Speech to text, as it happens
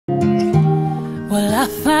Well, I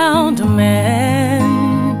found a man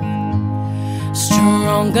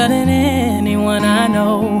stronger than anyone I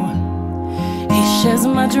know. He shares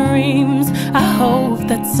my dreams. I hope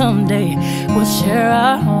that someday we'll share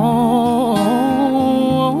our home.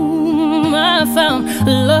 I found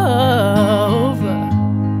love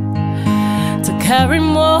to carry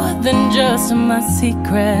more than just my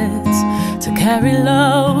secrets, to carry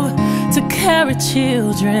love, to carry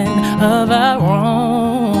children of our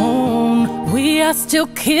own. We are still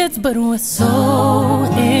kids, but we're so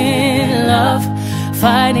in love,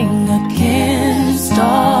 fighting against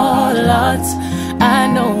all odds. I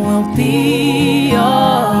know we'll be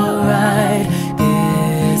alright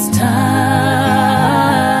this time.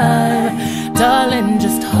 Darling,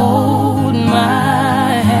 just hold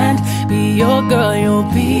my hand. Be your girl,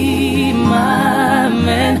 you'll be my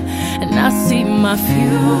man. And I see my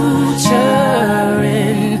future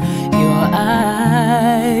in your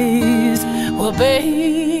eyes. Well,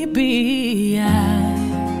 baby,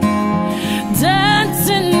 I'm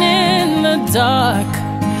dancing in the dark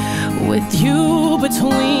with you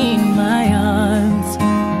between my arms,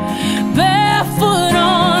 barefoot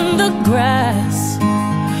on the grass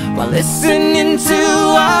while listening to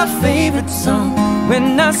our favorite song.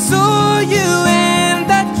 When I saw you in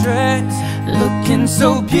that dress, looking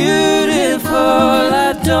so beautiful,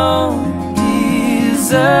 I don't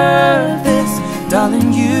deserve this.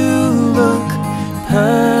 Darling, you